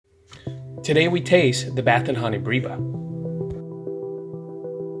Today we taste the Bathenjani Breba.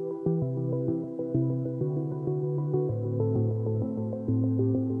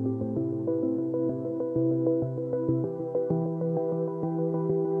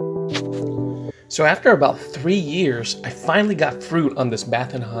 So after about 3 years, I finally got fruit on this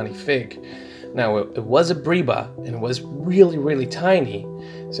Bathenjani fig. Now it was a Breba and it was really tiny,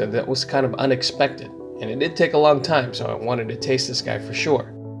 so that was kind of unexpected. And it did take a long time, so I wanted to taste this guy for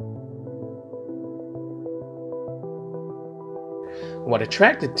sure. What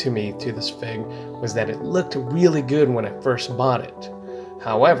attracted me to this fig was that it looked really good when I first bought it.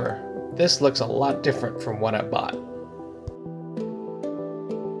 However, this looks a lot different from what I bought.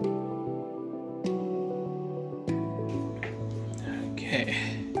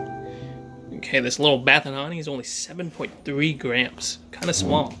 Okay, this little Bathenjani is only 7.3 grams. Kind of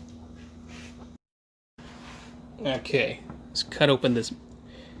small. Okay, let's cut open this.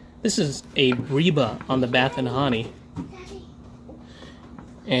 This is a Breba on the Bathenjani.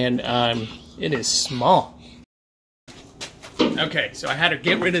 And it is small. Okay, so I had to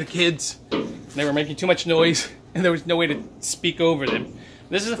get rid of the kids. They were making too much noise, and there was no way to speak over them.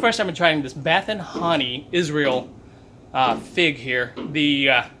 This is the first time I'm trying this Bathenjani Israel fig here.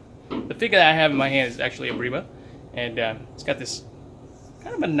 The fig that I have in my hand is actually a Breba, and it's got this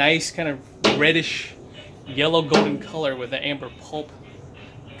kind of a nice, kind of reddish, yellow golden color with an amber pulp.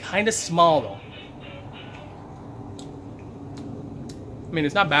 Kind of small though. I mean,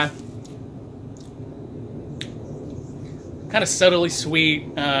 it's not bad. Kind of subtly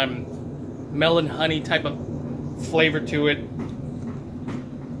sweet, melon honey type of flavor to it.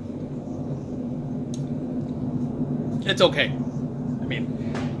 It's okay. I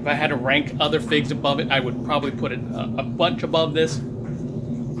mean, if I had to rank other figs above it, I would probably put it a bunch above this.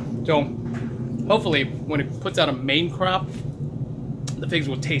 So hopefully when it puts out a main crop, the figs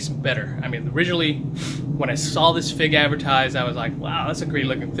will taste better. I mean, originally when I saw this fig advertised, I was like, wow, that's a great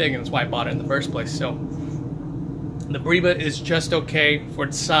looking fig, and that's why I bought it in the first place. So the Breba is just okay for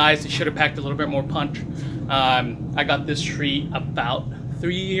its size. It should have packed a little bit more punch. I got this tree about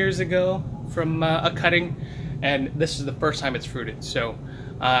 3 years ago from a cutting, and this is the first time it's fruited. So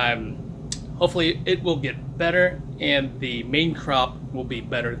hopefully it will get better, and the main crop will be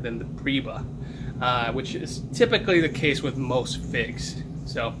better than the Breba, which is typically the case with most figs.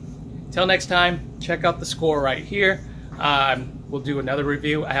 So till next time, check out the score right here. We'll do another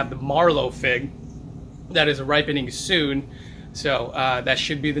review. I have the Marlow fig that is ripening soon, so that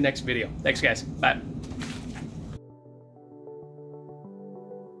should be the next video. Thanks guys, bye.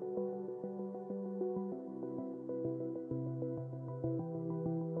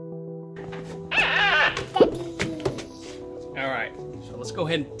 Alright, so let's go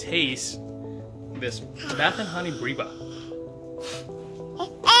ahead and taste this Bathenjani Breba.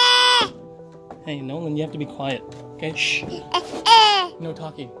 Hey Nolan, you have to be quiet, okay? Shh. No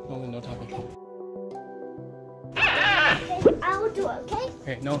talking, Nolan, no talking. I will do it, okay?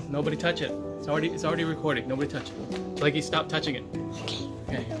 Okay, no, nobody touch it. It's already recording. Nobody touch it. Blakey, stop touching it.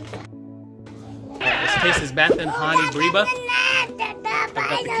 Okay. Alright, let's taste this Bathenjani Breba. I've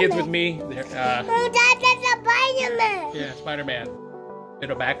got the kids with me. They're Spider-Man. yeah, Spider-Man.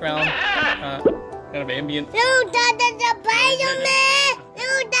 Bit of background, kind of ambient. No, that's a Spider-Man. No,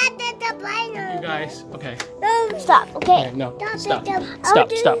 that's a Spider-Man. You guys, okay. No, stop, okay? No, Stop.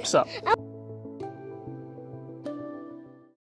 stop.